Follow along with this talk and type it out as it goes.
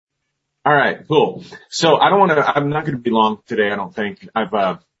All right, cool. So I'm not going to be long today, I don't think. I've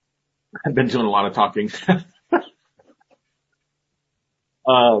been doing a lot of talking,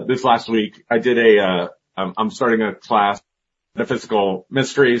 this last week. I'm starting a class, Metaphysical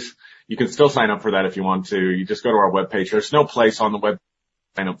Mysteries. You can still sign up for that if you want to. You just go to our webpage. There's no place on the web to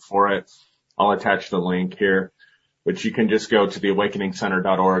sign up for it. I'll attach the link here, but you can just go to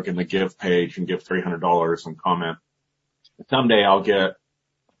theawakeningcenter.org and the give page and give $300 and comment. Someday I'll get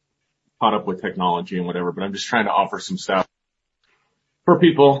caught up with technology and whatever, but I'm just trying to offer some stuff for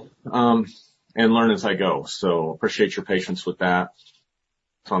people, and learn as I go. So appreciate your patience with that.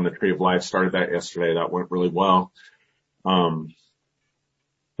 It's on the Tree of Life. Started that yesterday. That went really well. So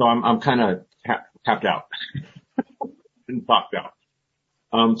I'm kind of tapped out and talked out.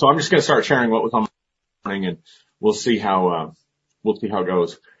 So I'm just going to start sharing what was on my morning, and we'll see how it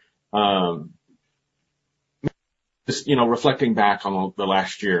goes. Just, reflecting back on the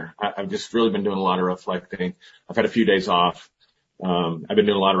last year, I've just really been doing a lot of reflecting. I've had a few days off. I've been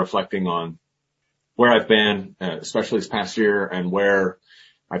doing a lot of reflecting on where I've been, especially this past year, and where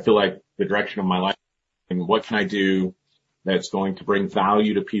I feel like the direction of my life, and what can I do that's going to bring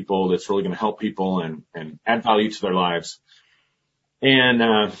value to people, that's really going to help people and add value to their lives. And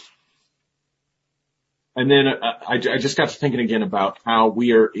then I just got to thinking again about how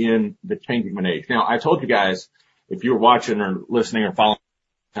we are in the changing of an age. Now, I told you guys, if you were watching or listening or following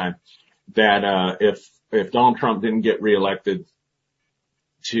time, that if Donald Trump didn't get reelected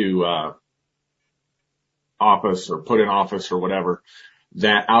to office or put in office or whatever,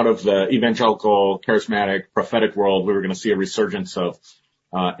 that out of the evangelical, charismatic, prophetic world, we were going to see a resurgence of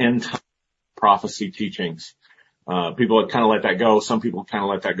end time prophecy teachings. People had kind of let that go. Some people kind of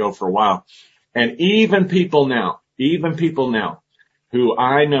let that go for a while. And even people now who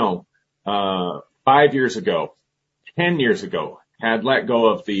I know 5 years ago, 10 years ago, had let go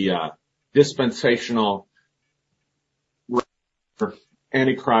of the dispensational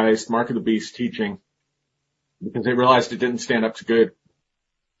Antichrist, Mark of the Beast teaching, because they realized it didn't stand up to good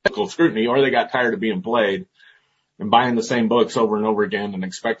critical scrutiny, or they got tired of being played and buying the same books over and over again and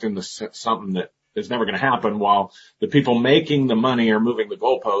expecting something that is never going to happen, while the people making the money are moving the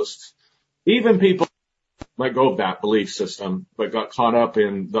goalposts. Even people let go of that belief system, but got caught up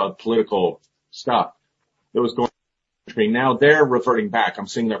in the political stuff that was going on. Now they're reverting back. I'm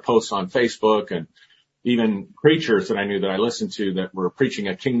seeing their posts on Facebook, and even preachers that I knew that I listened to that were preaching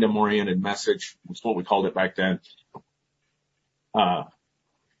a kingdom-oriented message. That's what we called it back then.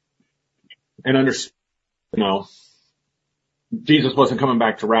 And Jesus wasn't coming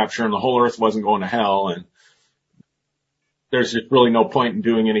back to rapture, and the whole earth wasn't going to hell, and there's just really no point in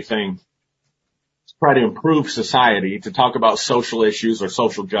doing anything to try to improve society, to talk about social issues or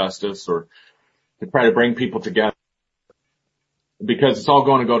social justice, or to try to bring people together, because it's all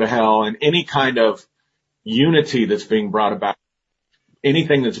going to go to hell. And any kind of unity that's being brought about,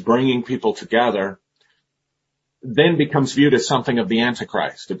 anything that's bringing people together, then becomes viewed as something of the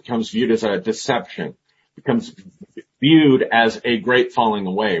Antichrist. It becomes viewed as a deception. It becomes viewed as a great falling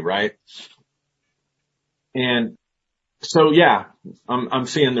away, right? And so, yeah, I'm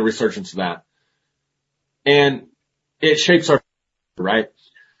seeing the resurgence of that. And it shapes our, right?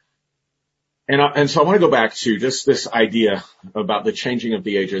 And so I want to go back to just this idea about the changing of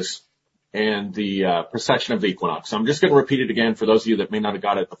the ages and the precession of the equinox. I'm just going to repeat it again for those of you that may not have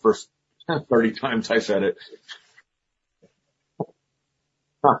got it the first 30 times I said it.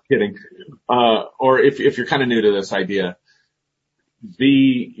 Not kidding. Or if you're kind of new to this idea, as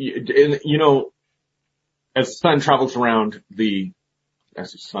the sun travels around the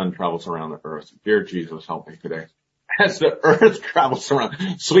earth, dear Jesus, help me today. As the earth travels around,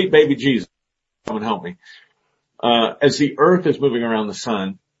 sweet baby Jesus, come and help me. As the earth is moving around the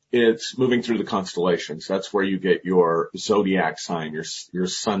sun, it's moving through the constellations. That's where you get your zodiac sign, your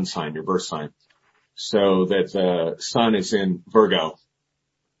sun sign, your birth sign. So that the sun is in Virgo,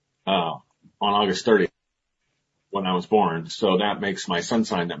 on August 30th when I was born. So that makes my sun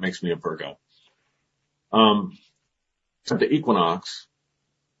sign, that makes me a Virgo. So the equinox,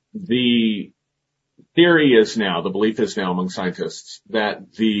 the belief is now among scientists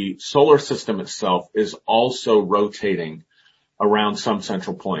that the solar system itself is also rotating around some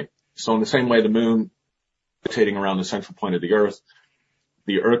central point. So in the same way the moon is rotating around the central point of the earth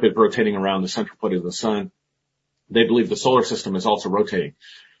is rotating around the central point of the sun, they believe the solar system is also rotating.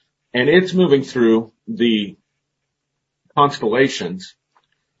 And it's moving through the constellations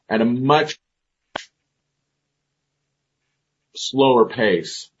at a much slower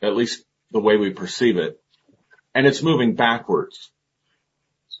pace, at least the way we perceive it. And it's moving backwards.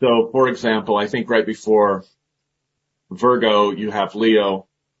 So, for example, I think right before Virgo, you have Leo,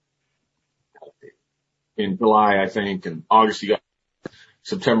 in July, I think, and August you got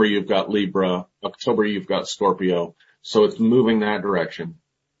September, you've got Libra, October, you've got Scorpio. So it's moving that direction.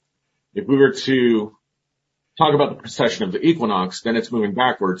 If we were to talk about the precession of the equinox, then it's moving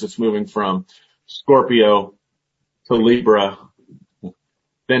backwards. It's moving from Scorpio to Libra,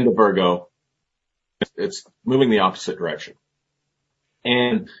 then to Virgo. It's moving the opposite direction.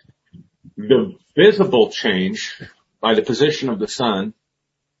 And the visible change by the position of the sun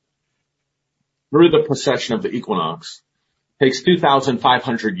through the precession of the equinox takes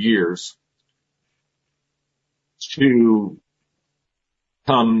 2,500 years to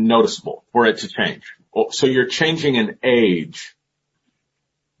become noticeable, for it to change. So you're changing an age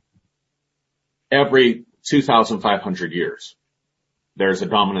every 2,500 years. There's a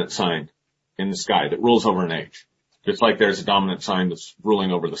dominant sign in the sky that rules over an age, just like there's a dominant sign that's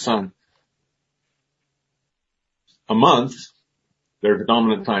ruling over the sun. A month, there's a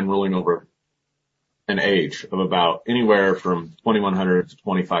dominant sign ruling over an age of about anywhere from 2,100 to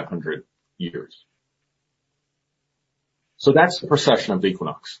 2,500 years. So that's the precession of the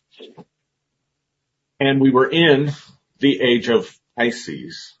equinox. And we were in the age of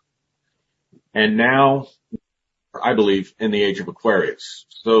Pisces. And now, I believe, in the age of Aquarius.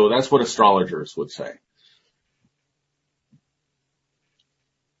 So that's what astrologers would say.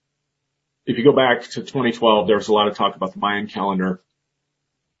 If you go back to 2012, there was a lot of talk about the Mayan calendar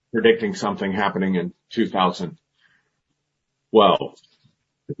predicting something happening in 2012.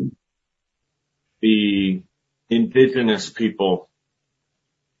 The indigenous people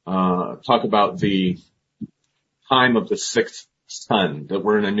talk about the time of the sixth sun, that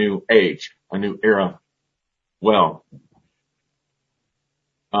we're in a new age, a new era. Well,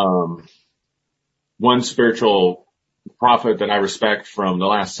 one spiritual prophet that I respect from the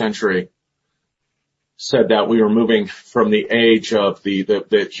last century said that we were moving from the age of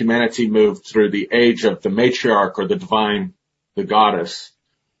that humanity moved through the age of the matriarch or the divine, the goddess,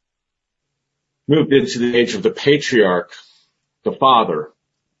 moved into the age of the patriarch, the father.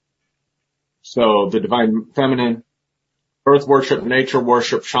 So the divine feminine, earth worship, nature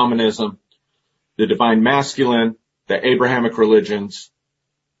worship, shamanism, the divine masculine, the Abrahamic religions,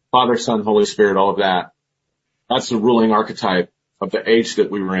 Father, Son, Holy Spirit, all of that. That's the ruling archetype of the age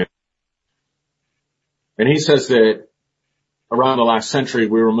that we were in. And he says that around the last century,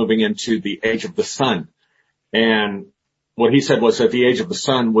 we were moving into the age of the sun. And what he said was that the age of the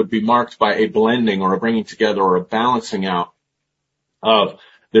sun would be marked by a blending or a bringing together or a balancing out of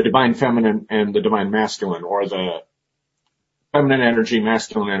the divine feminine and the divine masculine, or the feminine energy,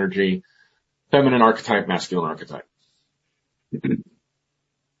 masculine energy, feminine archetype, masculine archetype.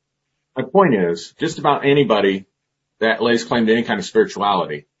 My point is, just about anybody that lays claim to any kind of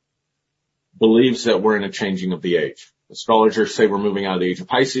spirituality believes that we're in a changing of the age. Astrologers say we're moving out of the age of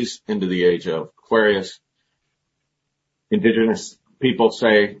Pisces into the age of Aquarius. Indigenous people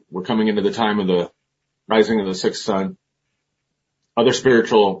say we're coming into the time of the rising of the sixth sun. Other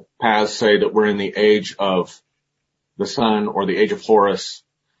spiritual paths say that we're in the age of the sun, or the age of Horus,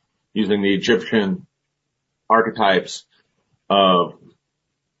 using the Egyptian archetypes of,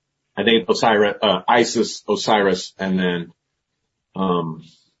 I think, Isis, Osiris, and then,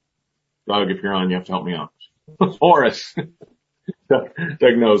 Doug, if you're on, you have to help me out. Horus.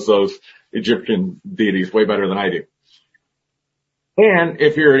 Doug knows those Egyptian deities way better than I do. And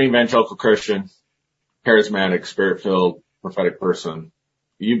if you're an evangelical Christian, charismatic, spirit-filled, prophetic person,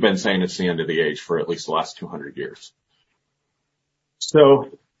 you've been saying it's the end of the age for at least the last 200 years.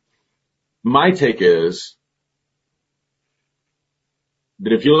 So my take is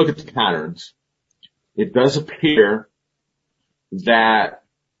that if you look at the patterns, it does appear that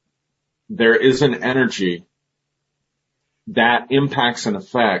there is an energy that impacts and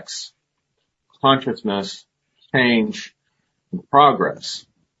affects consciousness, change, and progress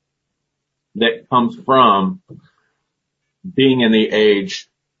that comes from being in the age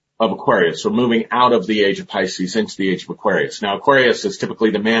of Aquarius, or moving out of the age of Pisces into the age of Aquarius. Now, Aquarius is typically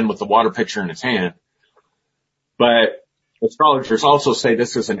the man with the water pitcher in his hand, but astrologers also say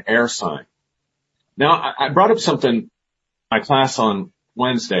this is an air sign. Now, I brought up something in my class on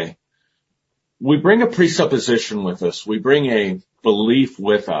Wednesday. We bring a presupposition with us. We bring a belief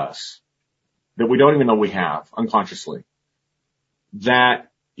with us that we don't even know we have unconsciously,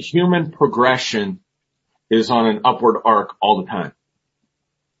 that human progression is on an upward arc all the time.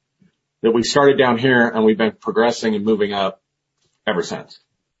 That we started down here and we've been progressing and moving up ever since.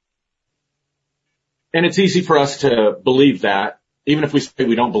 And it's easy for us to believe that, even if we say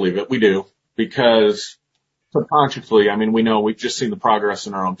we don't believe it, we do, because subconsciously, I mean, we know we've just seen the progress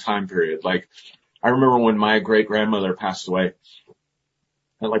in our own time period. Like, I remember when my great grandmother passed away,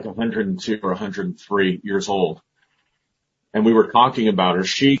 at like 102 or 103 years old. And we were talking about her.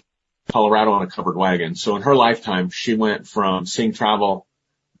 She, Colorado on a covered wagon. So in her lifetime, she went from seeing travel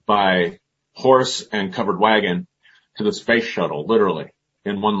by horse and covered wagon to the space shuttle, literally,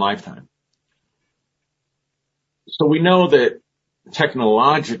 in one lifetime. So we know that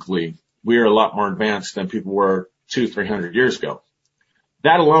technologically, we are a lot more advanced than people were 200-300 years ago.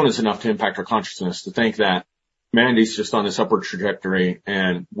 That alone is enough to impact our consciousness to think that humanity's just on this upward trajectory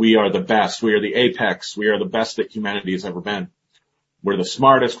and we are the best. We are the apex. We are the best that humanity has ever been. We're the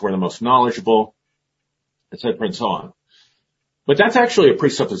smartest. We're the most knowledgeable, et cetera, and so on. But that's actually a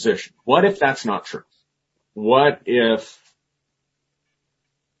presupposition. What if that's not true? What if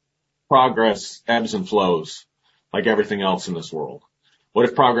progress ebbs and flows like everything else in this world? What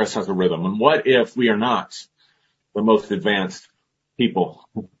if progress has a rhythm? And what if we are not the most advanced people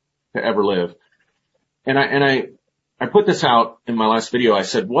to ever live? And I put this out in my last video. I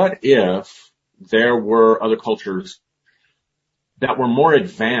said, what if there were other cultures that were more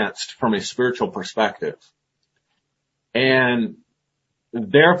advanced from a spiritual perspective and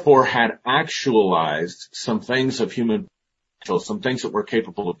therefore had actualized some things of human potential, some things that we're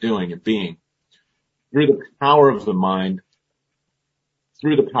capable of doing and being through the power of the mind,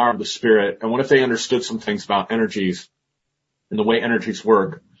 through the power of the spirit? And what if they understood some things about energies and the way energies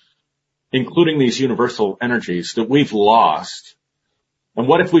work, including these universal energies that we've lost? And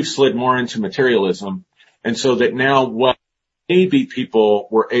what if we've slid more into materialism? And so that now what maybe people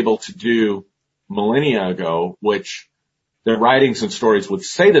were able to do millennia ago, which their writings and stories would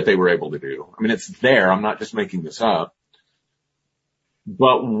say that they were able to do. I mean, it's there. I'm not just making this up.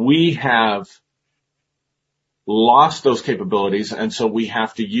 But we have lost those capabilities, and so we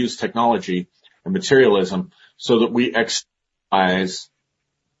have to use technology and materialism so that we exercise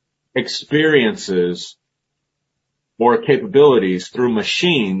experiences or capabilities through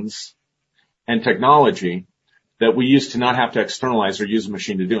machines and technology that we used to not have to externalize or use a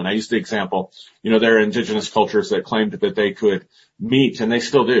machine to do. And I used the example, there are indigenous cultures that claimed that they could meet, and they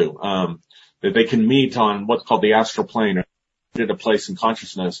still do, that they can meet on what's called the astral plane, or at a place in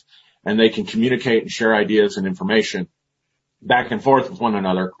consciousness, and they can communicate and share ideas and information back and forth with one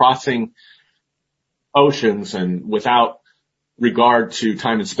another, crossing oceans and without regard to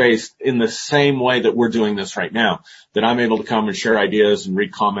time and space, in the same way that we're doing this right now, that I'm able to come and share ideas and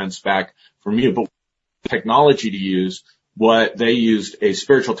read comments back from you. But technology to use what they used a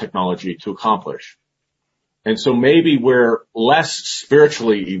spiritual technology to accomplish. And so maybe we're less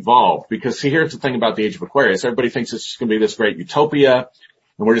spiritually evolved, because see, here's the thing about the age of Aquarius. Everybody thinks it's going to be this great utopia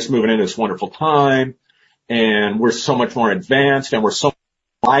and we're just moving into this wonderful time and we're so much more advanced and we're so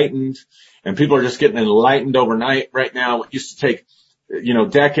enlightened, and people are just getting enlightened overnight right now. It used to take,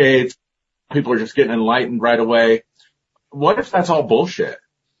 decades. People are just getting enlightened right away. What if that's all bullshit?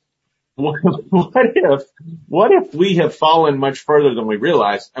 What if we have fallen much further than we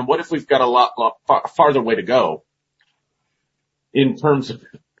realize? And what if we've got a lot farther way to go in terms of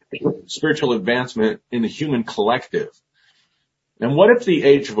spiritual advancement in the human collective? And what if the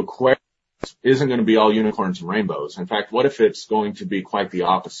age of Aquarius isn't going to be all unicorns and rainbows? In fact, what if it's going to be quite the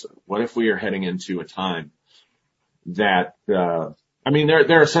opposite? What if we are heading into a time that, there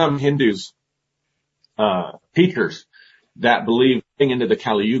are some Hindus, teachers that believe into the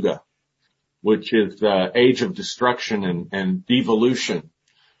Kali Yuga, which is the age of destruction and devolution.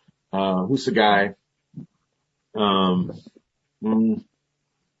 Who's the guy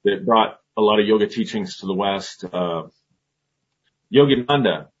that brought a lot of yoga teachings to the West?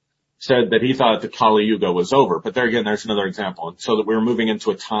 Yogananda said that he thought the Kali Yuga was over. But there again, there's another example. And so that we're moving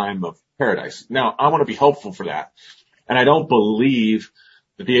into a time of paradise. Now, I want to be hopeful for that. And I don't believe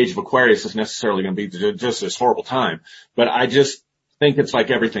that the age of Aquarius is necessarily going to be just this horrible time. But I just think it's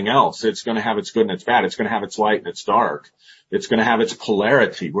like everything else. It's going to have its good and its bad. It's going to have its light and its dark. It's going to have its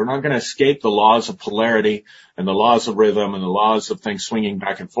polarity. We're not going to escape the laws of polarity and the laws of rhythm and the laws of things swinging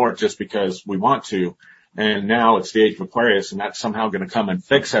back and forth just because we want to. And now it's the age of Aquarius, and that's somehow going to come and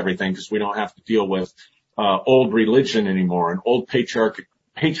fix everything because we don't have to deal with old religion anymore and old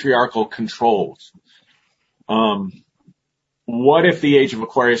patriarchal controls. What if the age of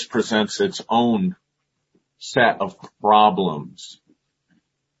Aquarius presents its own set of problems?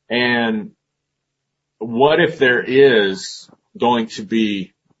 And what if there is going to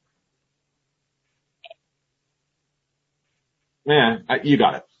be, you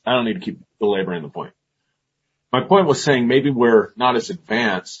got it. I don't need to keep belaboring the point. My point was saying maybe we're not as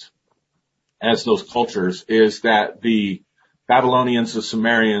advanced as those cultures, is that the Babylonians, the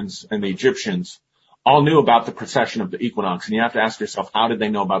Sumerians, and the Egyptians all knew about the precession of the equinox. And you have to ask yourself, how did they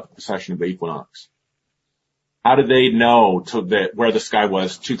know about the precession of the equinox? How did they know where the sky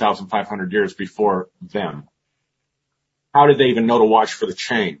was 2,500 years before them? How did they even know to watch for the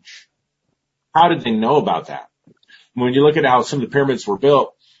change? How did they know about that? When you look at how some of the pyramids were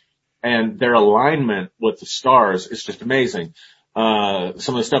built and their alignment with the stars, it's just amazing. Some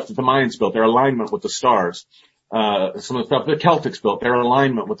of the stuff that the Mayans built, their alignment with the stars. Some of the stuff the Celtics built, their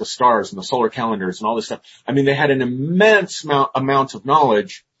alignment with the stars and the solar calendars and all this stuff. I mean, they had an immense amount of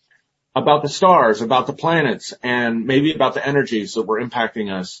knowledge about the stars, about the planets, and maybe about the energies that were impacting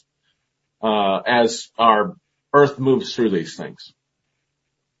us, as our Earth moves through these things.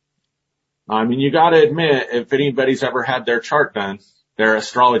 I mean, you gotta admit, if anybody's ever had their chart done, their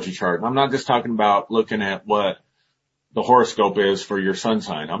astrology chart, and I'm not just talking about looking at what the horoscope is for your sun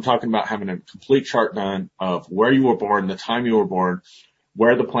sign. I'm talking about having a complete chart done of where you were born, the time you were born,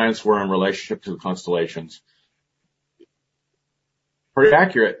 where the planets were in relationship to the constellations. Pretty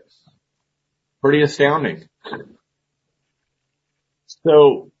accurate. Pretty astounding.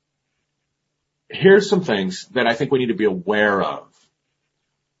 So here's some things that I think we need to be aware of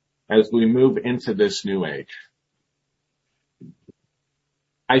as we move into this new age.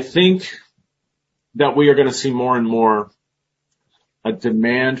 I think that we are going to see more and more a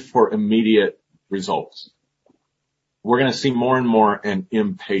demand for immediate results. We're going to see more and more an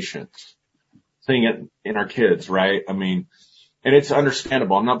impatience. Seeing it in our kids, right? I mean, and it's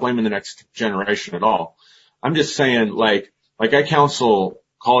understandable. I'm not blaming the next generation at all. I'm just saying, like I counsel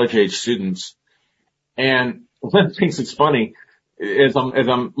college age students, and one of the things that's funny is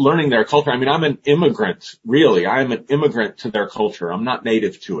I'm learning their culture. I mean, I'm an immigrant, really. I'm an immigrant to their culture. I'm not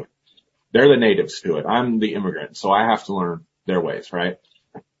native to it. They're the natives to it. I'm the immigrant, so I have to learn their ways, right?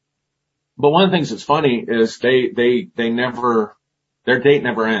 But one of the things that's funny is they never, their date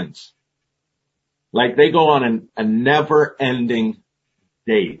never ends. Like they go on a never ending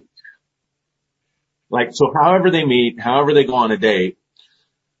date. Like, so however they meet, however they go on a date,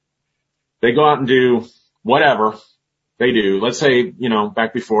 they go out and do whatever they do. Let's say,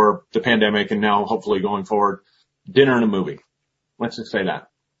 back before the pandemic and now hopefully going forward, dinner and a movie. Let's just say that.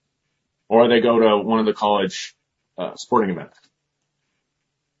 Or they go to one of the college sporting events.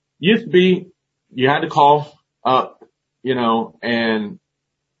 Used to be, you had to call up, and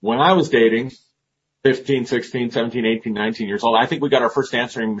when I was dating, 15, 16, 17, 18, 19 years old, I think we got our first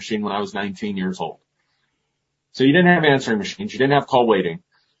answering machine when I was 19 years old. So you didn't have answering machines, you didn't have call waiting.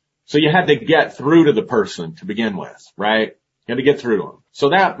 So you had to get through to the person to begin with, right? You had to get through to them. So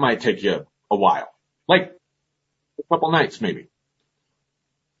that might take you a while, like a couple nights maybe.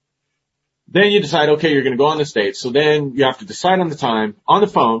 Then you decide, okay, you're going to go on this date. So then you have to decide on the time on the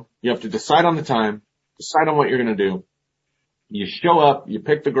phone. You have to decide on the time, decide on what you're going to do. You show up, you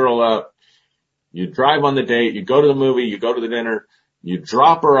pick the girl up, you drive on the date, you go to the movie, you go to the dinner, you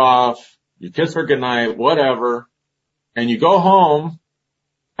drop her off, you kiss her goodnight, whatever, and you go home,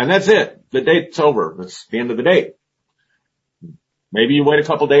 and that's it. The date's over. That's the end of the date. Maybe you wait a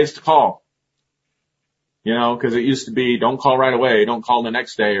couple days to call, because it used to be don't call right away, don't call the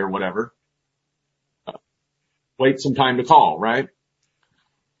next day or whatever. Wait some time to call, right?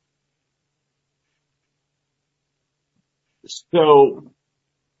 So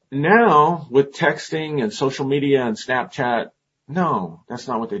now with texting and social media and Snapchat, no, that's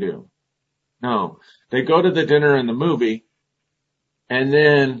not what they do. No, they go to the dinner and the movie, and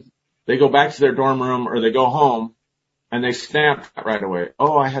then they go back to their dorm room or they go home and they Snapchat right away.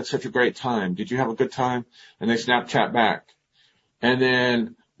 Oh, I had such a great time. Did you have a good time? And they Snapchat back. And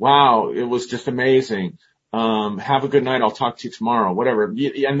then, wow, it was just amazing. Have a good night. I'll talk to you tomorrow, whatever.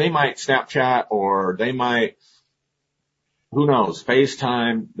 And they might Snapchat, or they might, who knows,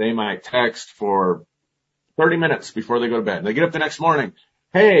 FaceTime. They might text for 30 minutes before they go to bed. They get up the next morning.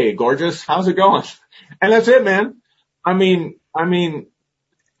 Hey, gorgeous. How's it going? And that's it, man. I mean,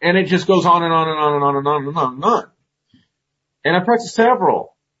 and it just goes on and on and on and on and on and on and on. And I've talked to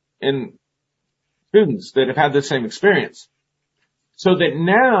several students that have had the same experience. So that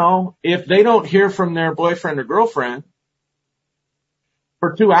now, if they don't hear from their boyfriend or girlfriend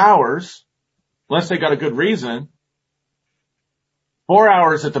for 2 hours, unless they got a good reason, 4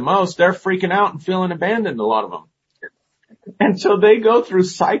 hours at the most, they're freaking out and feeling abandoned, a lot of them. And so they go through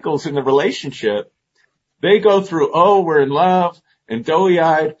cycles in the relationship. They go through, oh, we're in love, and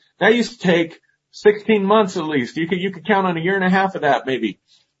doughy-eyed. That used to take 16 months at least. You could count on a year and a half of that maybe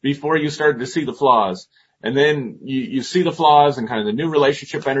before you started to see the flaws. And then you see the flaws and kind of the new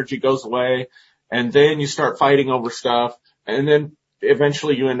relationship energy goes away. And then you start fighting over stuff. And then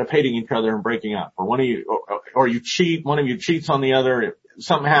eventually you end up hating each other and breaking up. Or or you cheat, one of you cheats on the other.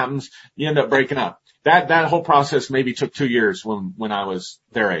 Something happens, you end up breaking up. That whole process maybe took 2 years when I was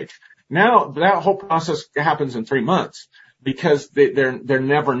their age. Now that whole process happens in 3 months because they're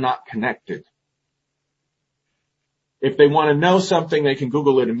never not connected. If they want to know something, they can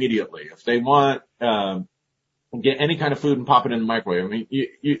Google it immediately. If they want, get any kind of food and pop it in the microwave. I mean,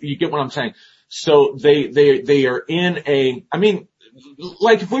 you get what I'm saying. So they are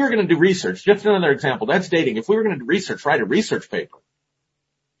like if we were going to do research, just another example, that's dating. If we were going to do research, write a research paper.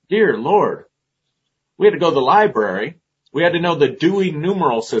 Dear Lord. We had to go to the library. We had to know the Dewey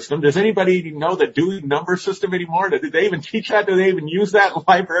numeral system. Does anybody know the Dewey number system anymore? Did they even teach that? Do they even use that in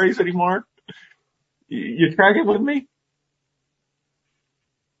libraries anymore? You tracking with me?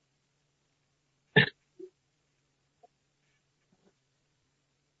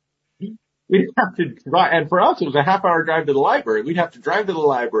 We'd have to drive, and for us it was a half-hour drive to the library. We'd have to drive to the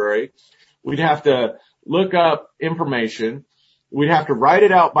library. We'd have to look up information. We'd have to write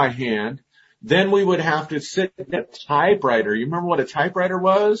it out by hand. Then we would have to sit at a typewriter. You remember what a typewriter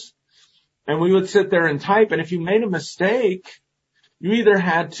was? And we would sit there and type, and if you made a mistake, you either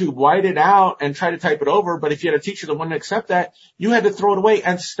had to white it out and try to type it over, but if you had a teacher that wouldn't accept that, you had to throw it away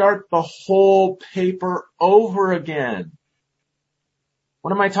and start the whole paper over again.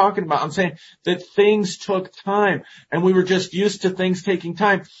 What am I talking about? I'm saying that things took time, and we were just used to things taking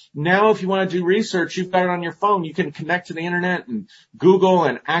time. Now, if you want to do research, you've got it on your phone. You can connect to the internet and Google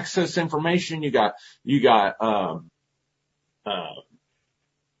and access information. I'm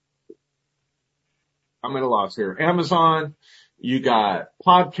at a loss here. Amazon. You got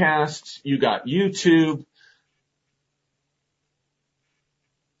podcasts. You got YouTube.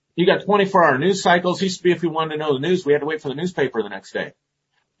 You got 24-hour news cycles. Used to be if we wanted to know the news, we had to wait for the newspaper the next day.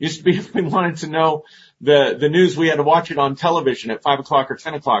 Used to be if we wanted to know the news, we had to watch it on television at 5 o'clock or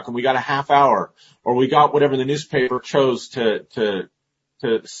 10 o'clock, and we got a half hour, or we got whatever the newspaper chose to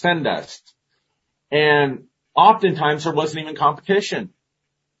send us. And oftentimes there wasn't even competition.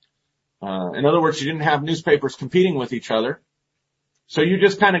 In other words, you didn't have newspapers competing with each other. So you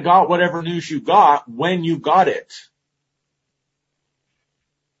just kind of got whatever news you got when you got it.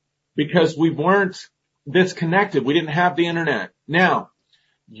 Because we weren't disconnected. We didn't have the internet. Now,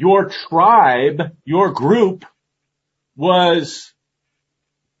 your tribe, your group was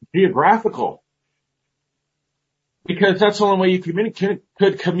geographical. Because that's the only way you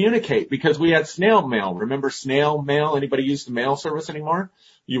could communicate, because we had snail mail. Remember snail mail? Anybody use the mail service anymore?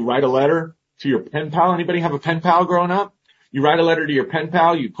 You write a letter to your pen pal. Anybody have a pen pal growing up? You write a letter to your pen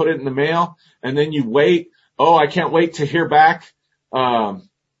pal, you put it in the mail, and then you wait. Oh, I can't wait to hear back. I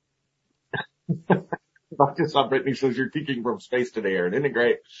just saw Brittany says you're teaching from space today, Aaron. Isn't it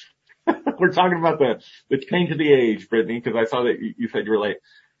great? We're talking about the change of the age, Brittany, because I saw that you said you were late.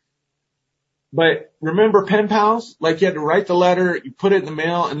 But remember pen pals? Like you had to write the letter, you put it in the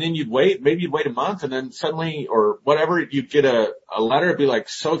mail, and then you'd wait. Maybe you'd wait a month, and then suddenly, or whatever, you'd get a letter. It'd be like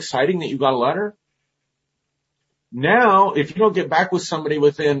so exciting that you got a letter. Now, if you don't get back with somebody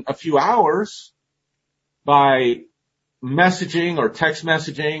within a few hours by messaging or text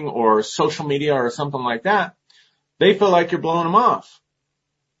messaging or social media or something like that, they feel like you're blowing them off.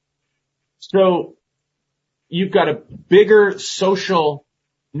 So you've got a bigger social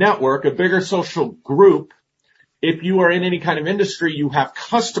network, a bigger social group. If you are in any kind of industry, you have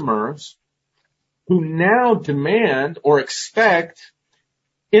customers who now demand or expect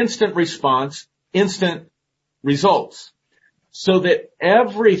instant response, instant results. So that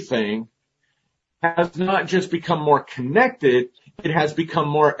everything has not just become more connected, it has become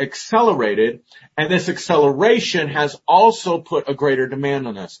more accelerated, and this acceleration has also put a greater demand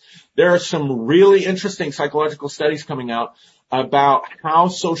on us. There are some really interesting psychological studies coming out about how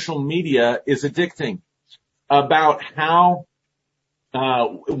social media is addicting, about how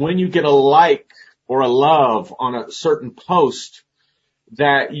when you get a like or a love on a certain post,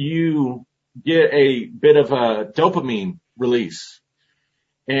 that you get a bit of a dopamine release.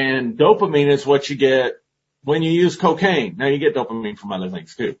 And dopamine is what you get when you use cocaine. Now you get dopamine from other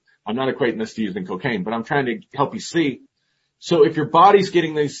things too. I'm not equating this to using cocaine, but I'm trying to help you see. So if your body's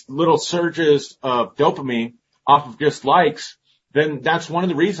getting these little surges of dopamine off of just likes, then that's one of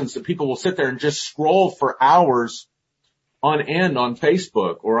the reasons that people will sit there and just scroll for hours on end on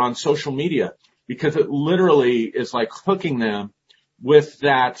Facebook or on social media, because it literally is like hooking them with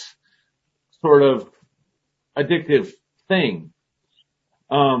that sort of addictive thing.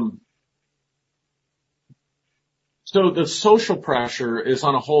 So the social pressure is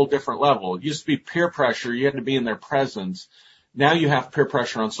on a whole different level. It used to be peer pressure. You had to be in their presence. Now you have peer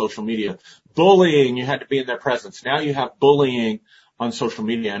pressure on social media. Bullying, you had to be in their presence. Now you have bullying on social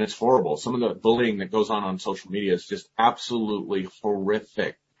media, and it's horrible. Some of the bullying that goes on social media is just absolutely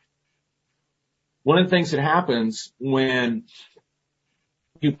horrific. One of the things that happens when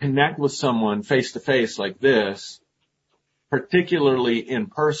you connect with someone face to face like this, particularly in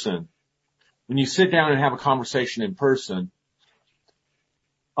person, when you sit down and have a conversation in person,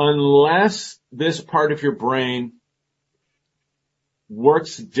 unless this part of your brain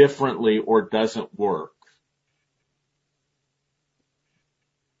works differently or doesn't work,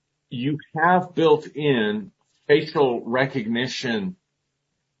 you have built in facial recognition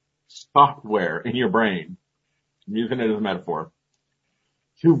software in your brain, I'm using it as a metaphor,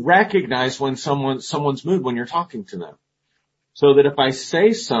 to recognize when someone's mood when you're talking to them. So that if I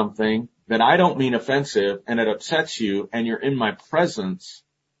say something that I don't mean offensive and it upsets you and you're in my presence,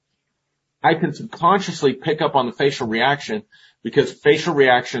 I can subconsciously pick up on the facial reaction because facial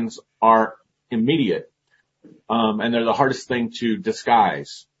reactions are immediate, and they're the hardest thing to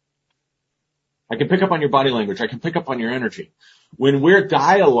disguise. I can pick up on your body language. I can pick up on your energy. When we're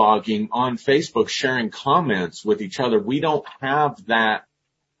dialoguing on Facebook, sharing comments with each other, we don't have that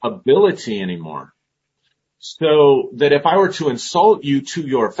ability anymore. So that if I were to insult you to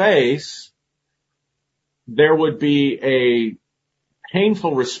your face, there would be a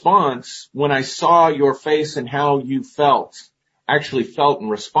painful response when I saw your face and how you actually felt and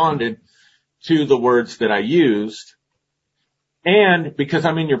responded to the words that I used. And because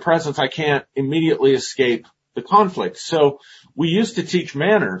I'm in your presence, I can't immediately escape the conflict. So we used to teach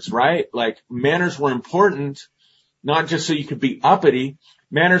manners, right? Like manners were important, not just so you could be uppity.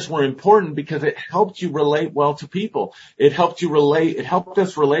 Manners were important because it helped you relate well to people. It helped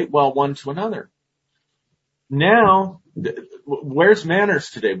us relate well one to another. Now, where's manners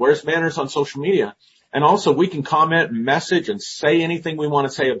today? Where's manners on social media? And also we can comment, message, and say anything we want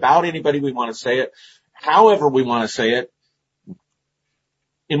to say about anybody we want to say it, however we want to say it,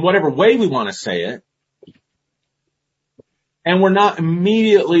 in whatever way we want to say it, and we're not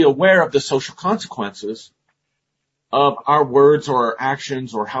immediately aware of the social consequences of our words or our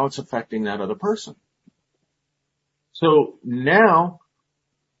actions or how it's affecting that other person. So now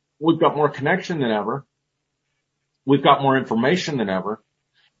we've got more connection than ever. We've got more information than ever.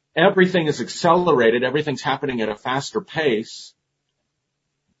 Everything is accelerated. Everything's happening at a faster pace.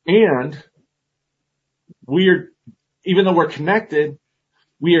 And even though we're connected,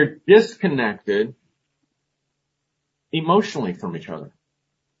 we are disconnected emotionally from each other.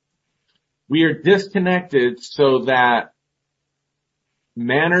 We are disconnected so that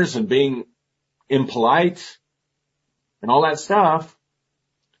manners and being impolite and all that stuff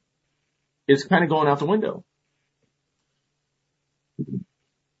is kind of going out the window.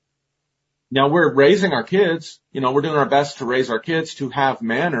 Now we're raising our kids, we're doing our best to raise our kids to have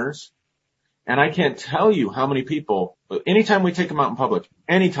manners. And I can't tell you how many people, anytime we take them out in public,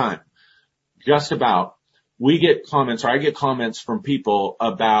 anytime, just about, we get comments, or I get comments from people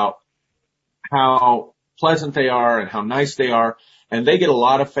about how pleasant they are and how nice they are. And they get a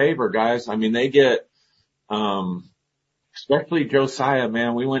lot of favor, guys. I mean, they get, especially Josiah,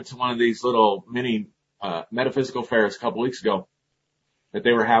 man. We went to one of these little mini, metaphysical fairs a couple weeks ago that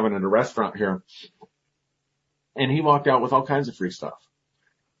they were having at a restaurant here. And he walked out with all kinds of free stuff.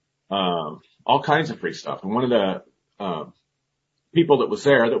 All kinds of free stuff. And one of the, people that was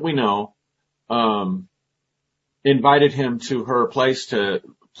there that we know, invited him to her place to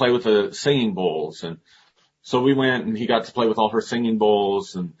play with the singing bowls. And so we went and he got to play with all her singing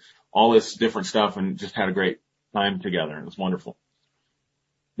bowls and all this different stuff and just had a great time together. And it was wonderful.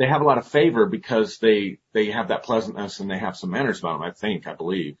 They have a lot of favor because they have that pleasantness and they have some manners about them, I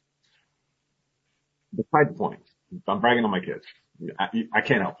believe. Beside the point. I'm bragging on my kids. I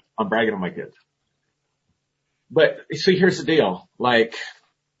can't help it. I'm bragging on my kids. But see, here's the deal. Like,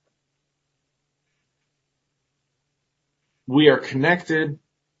 we are connected.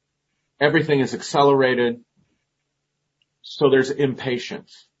 Everything is accelerated. So there's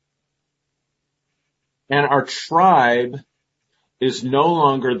impatience. And our tribe is no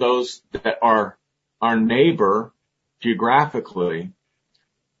longer those that are our neighbor geographically.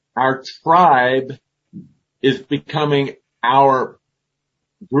 Our tribe is becoming our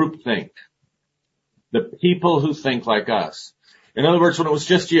groupthink. The people who think like us. In other words, when it was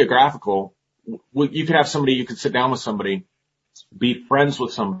just geographical, you could have somebody, you could sit down with somebody, be friends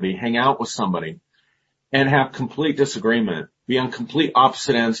with somebody, hang out with somebody, and have complete disagreement, be on complete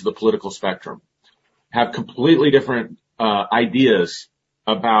opposite ends of the political spectrum, have completely different ideas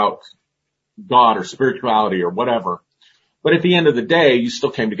about God or spirituality or whatever. But at the end of the day, you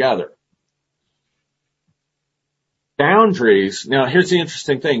still came together. Boundaries. Now, here's the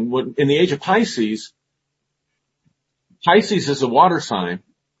interesting thing. In the age of Pisces is a water sign.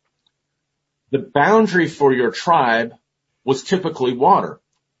 The boundary for your tribe was typically water,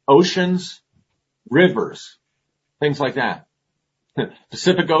 oceans, rivers, things like that.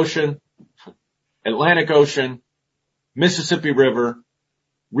 Pacific Ocean, Atlantic Ocean, Mississippi River,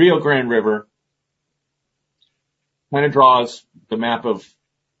 Rio Grande River, kind of draws the map of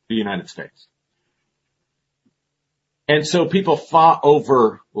the United States. And so people fought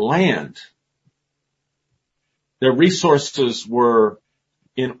over land. Their resources were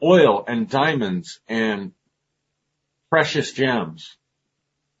in oil and diamonds and precious gems.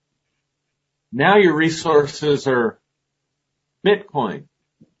 Now your resources are Bitcoin,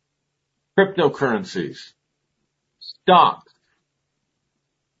 cryptocurrencies, stocks.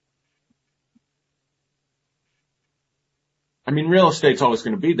 I mean, real estate's always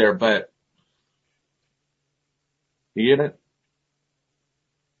going to be there, but you get it?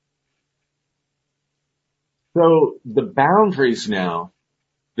 So the boundaries now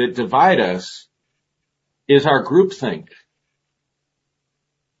that divide us is our groupthink.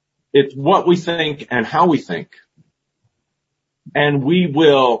 It's what we think and how we think. And we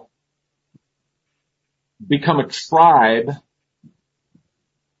will become a tribe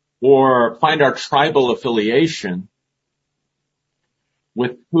or find our tribal affiliation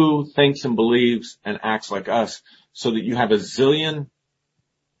with who thinks and believes and acts like us, so that you have a zillion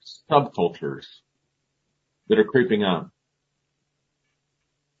subcultures that are creeping up.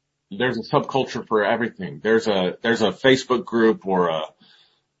 There's a subculture for everything. There's a Facebook group or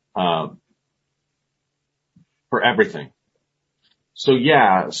for everything. So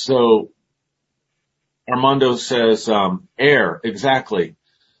yeah, so Armando says, air, exactly.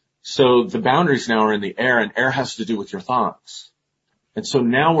 So the boundaries now are in the air, and air has to do with your thoughts. And so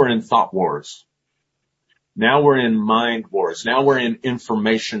now we're in thought wars. Now we're in mind wars. Now we're in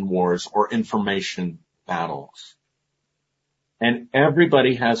information wars or information battles. And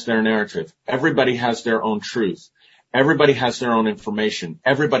everybody has their narrative. Everybody has their own truth. Everybody has their own information.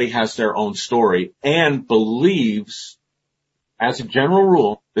 Everybody has their own story and believes, as a general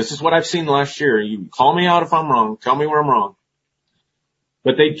rule, this is what I've seen last year. You call me out if I'm wrong. Tell me where I'm wrong.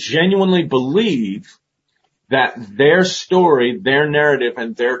 But they genuinely believe that their story, their narrative,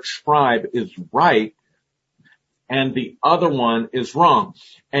 and their tribe is right, and the other one is wrong.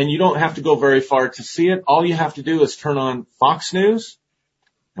 And you don't have to go very far to see it. All you have to do is turn on Fox News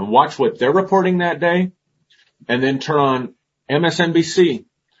and watch what they're reporting that day, and then turn on MSNBC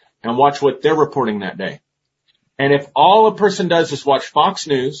and watch what they're reporting that day. And if all a person does is watch Fox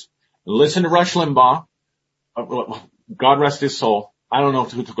News, listen to Rush Limbaugh, God rest his soul. I don't know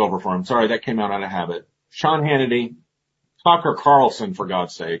who took over for him. Sorry, that came out of habit. Sean Hannity, Tucker Carlson, for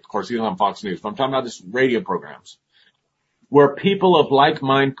God's sake. Of course, he's on Fox News, but I'm talking about this radio programs where people of like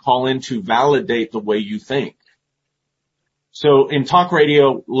mind call in to validate the way you think. So in talk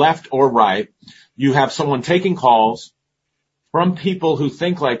radio, left or right, you have someone taking calls from people who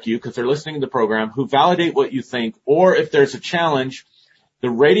think like you because they're listening to the program, who validate what you think, or if there's a challenge, the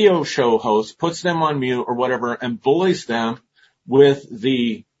radio show host puts them on mute or whatever and bullies them with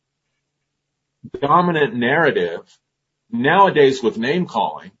the dominant narrative, nowadays with name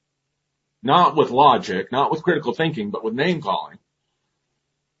calling, not with logic, not with critical thinking, but with name calling.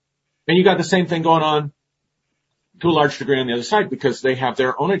 And you got the same thing going on to a large degree on the other side because they have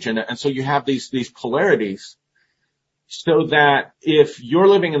their own agenda. And so you have these polarities, so that if you're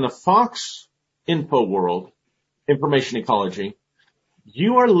living in the Fox info world, information ecology,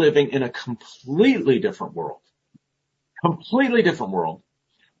 you are living in a completely different world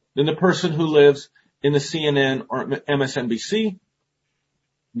than the person who lives in the CNN or MSNBC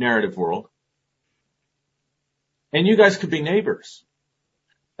narrative world. And you guys could be neighbors.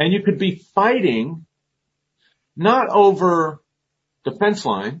 And you could be fighting not over the fence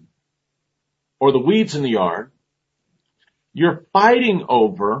line or the weeds in the yard. You're fighting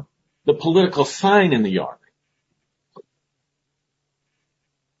over the political sign in the yard.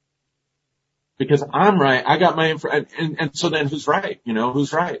 Because I'm right, I got my info, and so then who's right?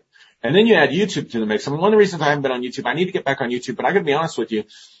 Who's right? And then you add YouTube to the mix. I mean, one of the reasons I haven't been on YouTube, I need to get back on YouTube, but I gotta be honest with you,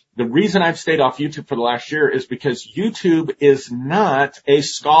 the reason I've stayed off YouTube for the last year is because YouTube is not a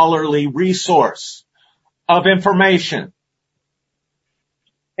scholarly resource of information.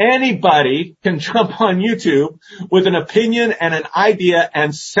 Anybody can jump on YouTube with an opinion and an idea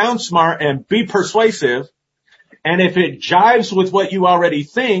and sound smart and be persuasive. And if it jives with what you already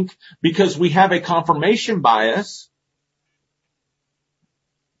think, because we have a confirmation bias,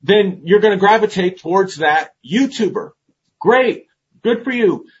 then you're going to gravitate towards that YouTuber. Great. Good for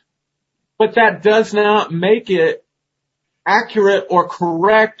you. But that does not make it accurate or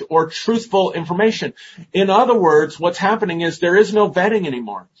correct or truthful information. In other words, what's happening is there is no vetting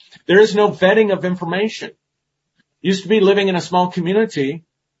anymore. There is no vetting of information. Used to be living in a small community.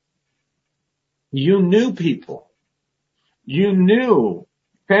 You knew people. You knew,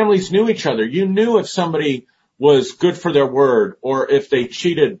 families knew each other. You knew if somebody was good for their word or if they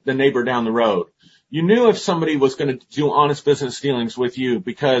cheated the neighbor down the road. You knew if somebody was going to do honest business dealings with you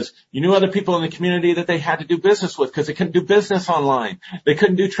because you knew other people in the community that they had to do business with because they couldn't do business online. They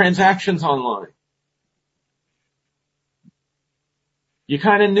couldn't do transactions online. You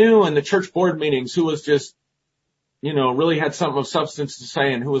kind of knew in the church board meetings who was just, really had something of substance to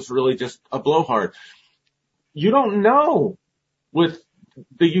say and who was really just a blowhard. You don't know with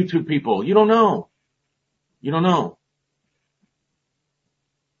the YouTube people. You don't know. You don't know.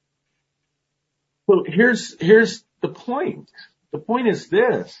 So here's the point. The point is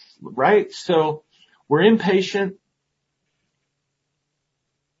this, right? So we're impatient.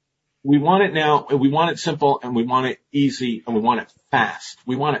 We want it now, and we want it simple, and we want it easy, and we want it fast.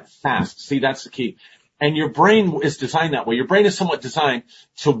 We want it fast. See, that's the key. And your brain is designed that way. Your brain is somewhat designed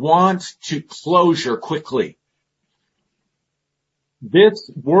to want to closure quickly.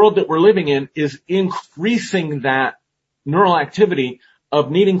 This world that we're living in is increasing that neural activity of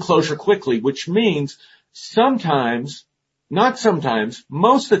needing closure quickly, which means sometimes, not sometimes,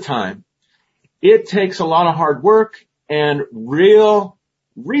 most of the time, it takes a lot of hard work and real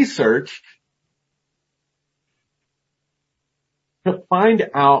research to find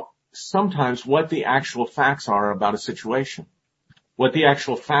out sometimes what the actual facts are about a situation, what the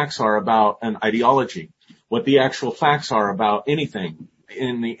actual facts are about an ideology, what the actual facts are about anything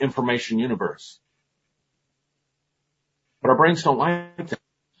in the information universe. But our brains don't like that.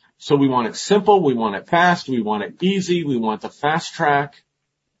 So we want it simple, we want it fast, we want it easy, we want the fast track.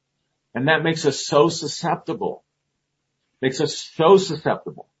 And that makes us so susceptible. Makes us so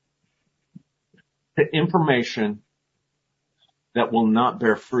susceptible to information that will not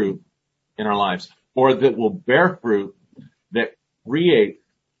bear fruit in our lives, or that will bear fruit that create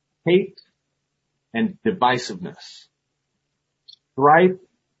hate and divisiveness, strife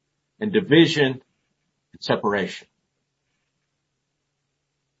and division and separation.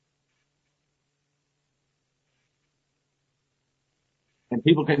 And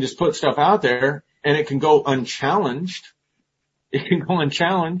people can just put stuff out there and it can go unchallenged. It can go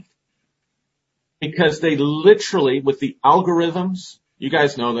unchallenged because they literally, with the algorithms, you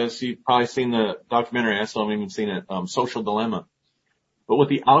guys know this, you've probably seen the documentary, I still haven't even seen it, Social Dilemma. But with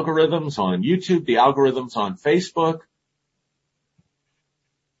the algorithms on YouTube, the algorithms on Facebook,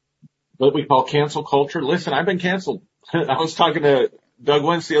 what we call cancel culture. Listen, I've been canceled. I was talking to Doug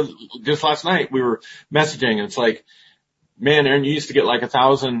Wednesday just last night. We were messaging and it's like, man, Aaron, you used to get like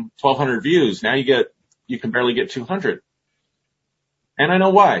 1,000, 1,200 views. Now you can barely get 200. And I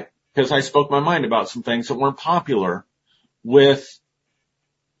know why, because I spoke my mind about some things that weren't popular with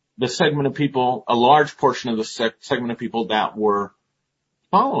the segment of people, a large portion of the segment of people that were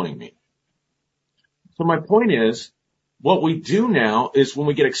following me. So my point is, what we do now is when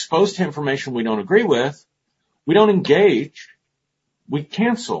we get exposed to information we don't agree with, we don't engage, we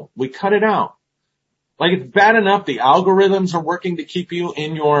cancel, we cut it out. Like it's bad enough the algorithms are working to keep you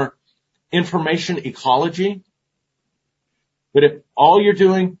in your information ecology, but if all you're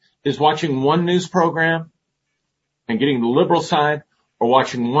doing is watching one news program and getting the liberal side, or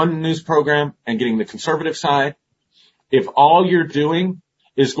watching one news program and getting the conservative side, if all you're doing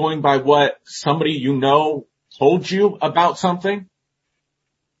is going by what somebody you know told you about something,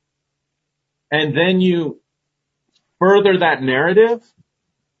 and then you further that narrative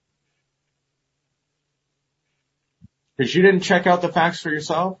because you didn't check out the facts for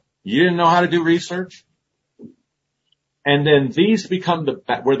yourself, you didn't know how to do research, and then these become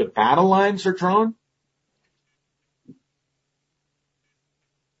where the battle lines are drawn.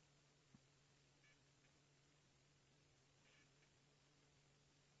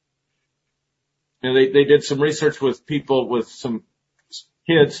 You know, they did some research with people, with some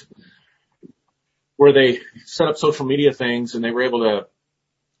kids, where they set up social media things and they were able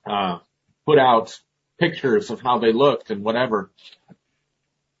to put out pictures of how they looked and whatever.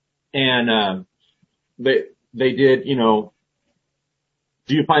 And they did, do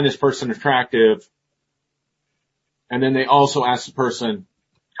you find this person attractive? And then they also asked the person,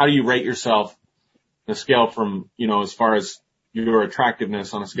 how do you rate yourself on a scale from, as far as your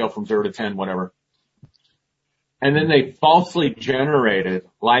attractiveness on a scale from 0 to 10, whatever. And then they falsely generated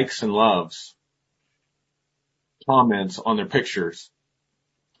likes and loves, comments on their pictures.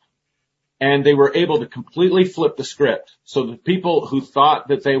 And they were able to completely flip the script. So the people who thought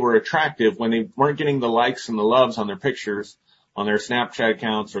that they were attractive, when they weren't getting the likes and the loves on their pictures, on their Snapchat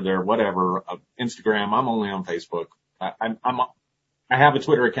accounts or their whatever, Instagram, I'm only on Facebook. I have a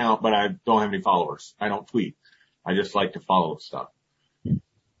Twitter account, but I don't have any followers. I don't tweet. I just like to follow stuff.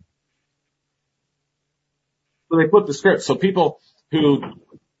 So they flipped the script. So people who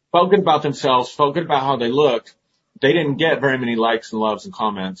felt good about themselves, felt good about how they looked, they didn't get very many likes and loves and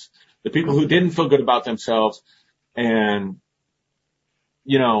comments. The people who didn't feel good about themselves and,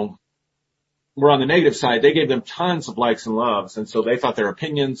 you know, were on the negative side, they gave them tons of likes and loves. And so they thought their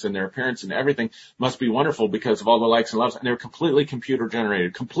opinions and their appearance and everything must be wonderful because of all the likes and loves. And they were completely computer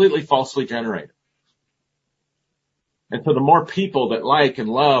generated, completely falsely generated. And so the more people that like and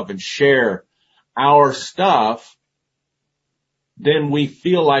love and share our stuff, then we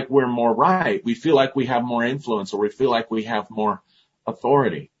feel like we're more right. We feel like we have more influence, or we feel like we have more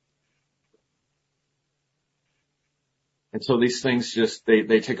authority. And so these things just,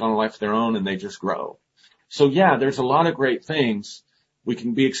 they take on a life of their own and they just grow. So yeah, there's a lot of great things. We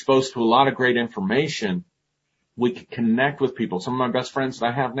can be exposed to a lot of great information. We can connect with people. Some of my best friends that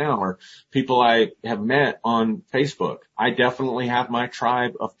I have now are people I have met on Facebook. I definitely have my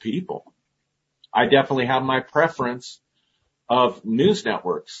tribe of people. I definitely have my preference of news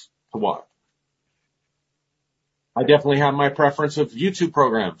networks to watch. I definitely have my preference of YouTube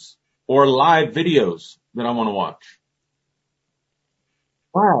programs or live videos that I want to watch.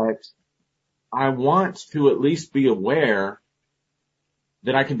 But I want to at least be aware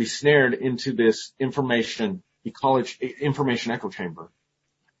that I can be snared into this information echo chamber.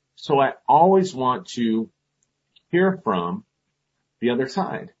 So I always want to hear from the other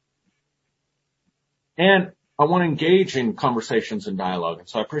side. And I want to engage in conversations and dialogue. And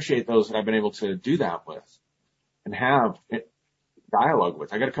so I appreciate those that I've been able to do that with and have dialogue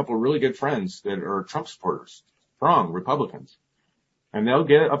with. I got a couple of really good friends that are Trump supporters, strong Republicans. And they'll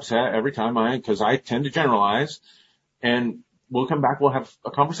get upset every time because I tend to generalize, and we'll come back, we'll have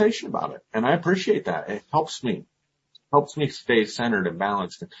a conversation about it. And I appreciate that. It helps me stay centered and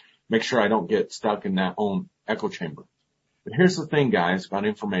balanced and make sure I don't get stuck in that own echo chamber. But here's the thing, guys, about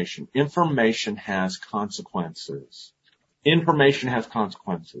information. Information has consequences. Information has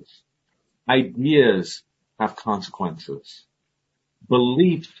consequences. Ideas have consequences.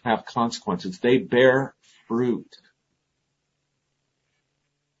 Beliefs have consequences. They bear fruit.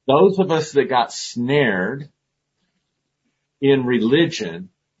 Those of us that got snared in religion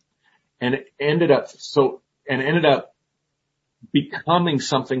and ended up becoming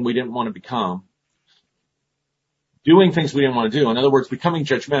something we didn't want to become, doing things we didn't want to do. In other words, becoming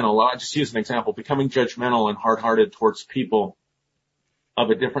judgmental. I'll just use an example. Becoming judgmental and hard-hearted towards people of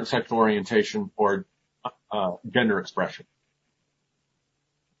a different sexual orientation or gender expression.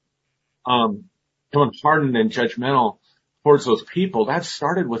 Becoming hardened and judgmental towards those people, that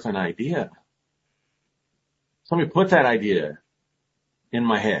started with an idea. Somebody put that idea in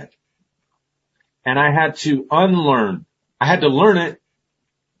my head. And I had to unlearn. I had to learn it,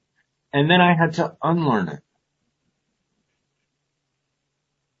 and then I had to unlearn it.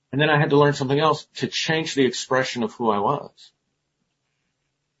 And then I had to learn something else to change the expression of who I was.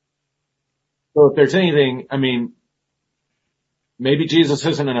 So if there's anything, I mean, maybe Jesus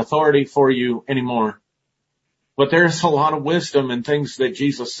isn't an authority for you anymore, but there's a lot of wisdom in things that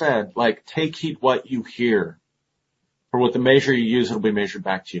Jesus said, like take heed what you hear. For with the measure you use, it'll be measured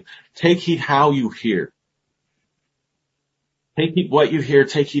back to you. Take heed how you hear. Take heed what you hear,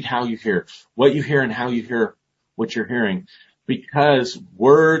 take heed how you hear. What you hear and how you hear what you're hearing. Because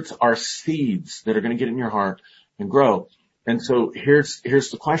words are seeds that are going to get in your heart and grow. And so here's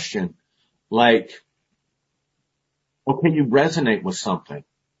the question. Like, okay, you resonate with something.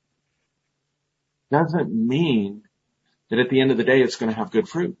 Doesn't mean that at the end of the day it's going to have good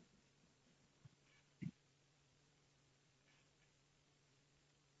fruit.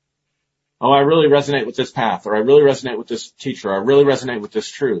 Oh, I really resonate with this path, or I really resonate with this teacher, or I really resonate with this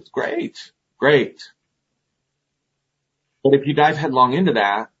truth. Great, great. But if you dive headlong into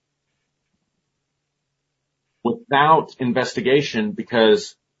that without investigation,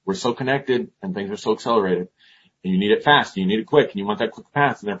 because we're so connected and things are so accelerated, and you need it fast, and you need it quick, and you want that quick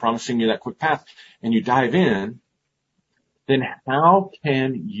path, and they're promising you that quick path, and you dive in, then how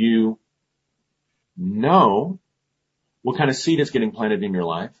can you know what kind of seed is getting planted in your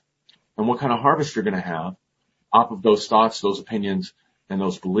life and what kind of harvest you're going to have off of those thoughts, those opinions, and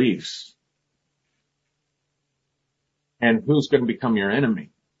those beliefs? And who's going to become your enemy?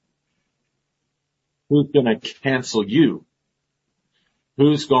 Who's going to cancel you?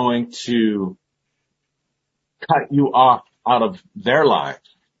 Who's going to cut you off out of their life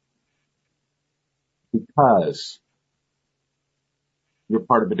because you're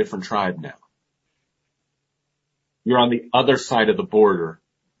part of a different tribe now? You're on the other side of the border,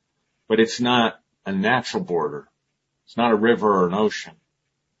 but it's not a natural border. It's not a river or an ocean.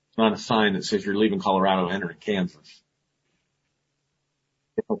 It's not a sign that says you're leaving Colorado and entering Kansas.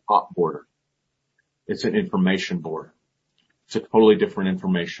 It's a top border. It's an information board. It's a totally different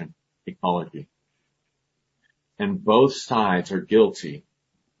information ecology. And both sides are guilty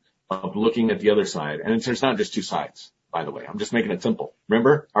of looking at the other side. And there's not just two sides, by the way. I'm just making it simple.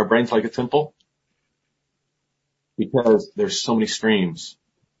 Remember, our brains like it simple because there's so many streams.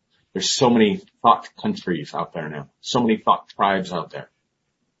 There's so many thought countries out there now, so many thought tribes out there.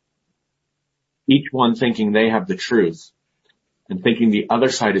 Each one thinking they have the truth and thinking the other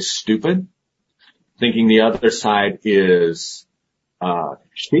side is stupid, thinking the other side is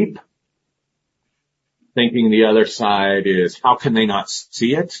cheap, thinking the other side is, how can they not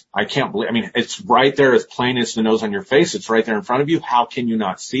see it? I can't believe, I mean, it's right there as plain as the nose on your face. It's right there in front of you. How can you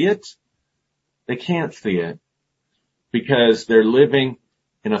not see it? They can't see it because they're living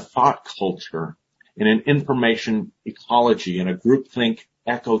in a thought culture, in an information ecology, in a groupthink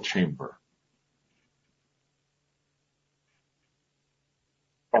echo chamber.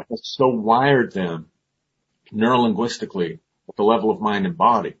 That has so wired them neurolinguistically at the level of mind and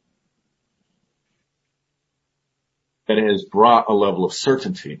body that it has brought a level of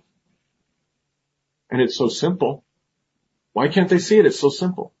certainty. And it's so simple. Why can't they see it? It's so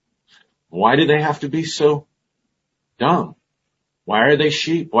simple. Why do they have to be so dumb? Why are they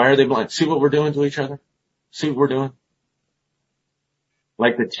sheep? Why are they blind? See what we're doing to each other? See what we're doing?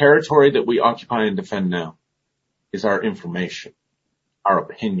 Like the territory that we occupy and defend now is our information, our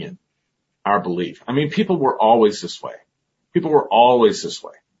opinion, our belief. I mean, people were always this way. People were always this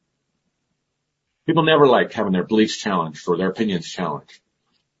way. People never liked having their beliefs challenged or their opinions challenged.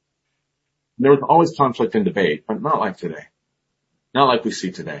 There was always conflict and debate, but not like today. Not like we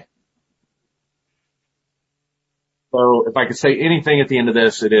see today. So if I could say anything at the end of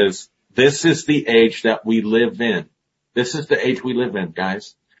this, it is, this is the age that we live in. This is the age we live in,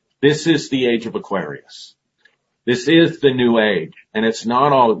 guys. This is the age of Aquarius. This is the new age, and it's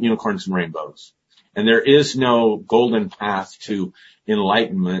not all unicorns and rainbows. And there is no golden path to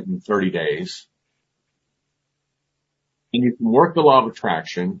enlightenment in 30 days. And you can work the law of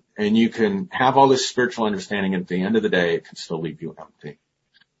attraction, and you can have all this spiritual understanding, and at the end of the day, it can still leave you empty.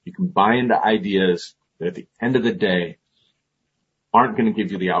 You can buy into ideas that at the end of the day aren't going to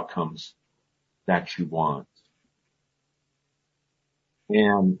give you the outcomes that you want.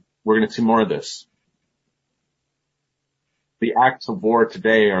 And we're going to see more of this. The acts of war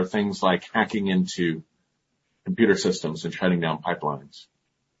today are things like hacking into computer systems and shutting down pipelines.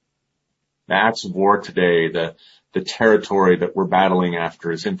 The acts of war today, the territory that we're battling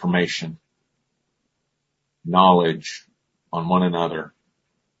after is information, knowledge on one another,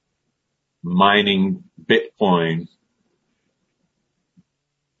 mining Bitcoin,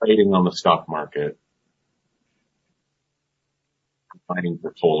 trading on the stock market, mining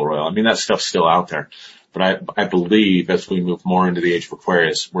for solar oil. I mean, that stuff's still out there. But I believe as we move more into the age of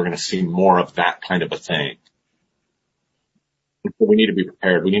Aquarius, we're going to see more of that kind of a thing. And so we need to be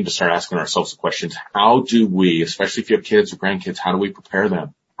prepared. We need to start asking ourselves the questions. How do we, especially if you have kids or grandkids, how do we prepare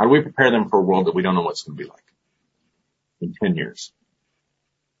them? How do we prepare them for a world that we don't know what's going to be like in 10 years?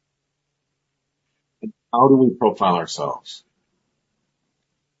 And how do we profile ourselves?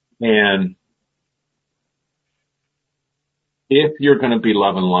 And if you're going to be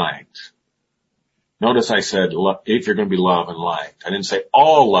loved and liked, notice I said if you're going to be loved and liked. I didn't say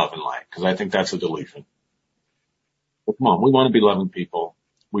all love and liked because I think that's a delusion. But come on, we want to be loving people.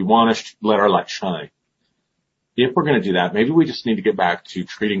 We want to let our light shine. If we're going to do that, maybe we just need to get back to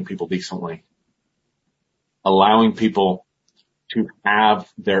treating people decently, allowing people to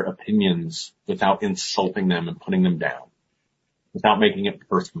have their opinions without insulting them and putting them down, without making it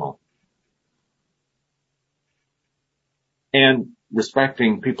personal, and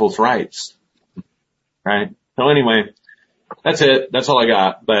respecting people's rights. Right? So anyway, that's it. That's all I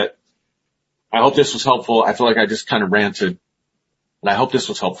got. But I hope this was helpful. I feel like I just kind of ranted, but I hope this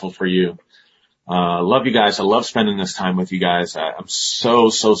was helpful for you. Love you guys. I love spending this time with you guys. I'm so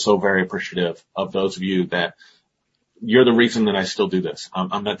very appreciative of those of you that you're the reason that I still do this.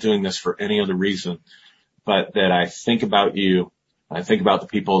 I'm not doing this for any other reason, but that I think about you. I think about the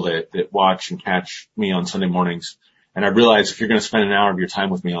people that watch and catch me on Sunday mornings. And I realize if you're going to spend an hour of your time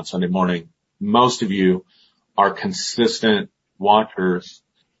with me on Sunday morning, most of you are consistent watchers.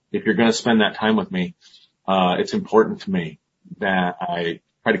 If you're going to spend that time with me, it's important to me that I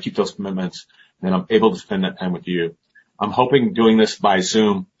try to keep those commitments and I'm able to spend that time with you. I'm hoping doing this by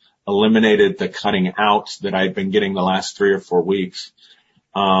Zoom eliminated the cutting out that I've been getting the last 3 or 4 weeks.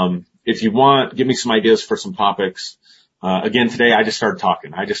 If you want, give me some ideas for some topics. Again, today I just started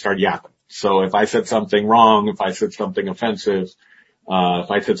talking. I just started yapping. So if I said something wrong, if I said something offensive,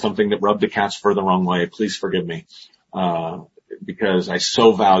 if I said something that rubbed the cats fur the wrong way, please forgive me, because I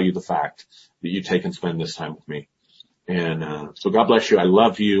so value the fact that you take and spend this time with me. And, so God bless you. I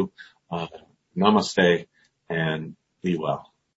love you. Namaste and be well.